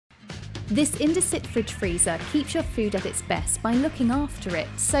This Indesit fridge freezer keeps your food at its best by looking after it,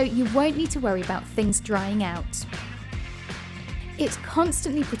 so you won't need to worry about things drying out. It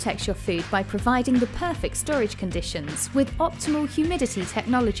constantly protects your food by providing the perfect storage conditions with optimal humidity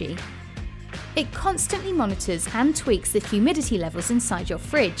technology. It constantly monitors and tweaks the humidity levels inside your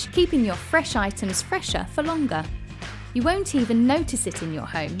fridge, keeping your fresh items fresher for longer. You won't even notice it in your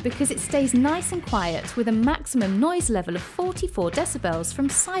home because it stays nice and quiet with a maximum noise level of 44 decibels from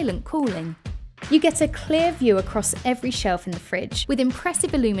silent cooling. You get a clear view across every shelf in the fridge with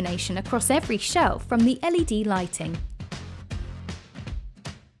impressive illumination across every shelf from the LED lighting.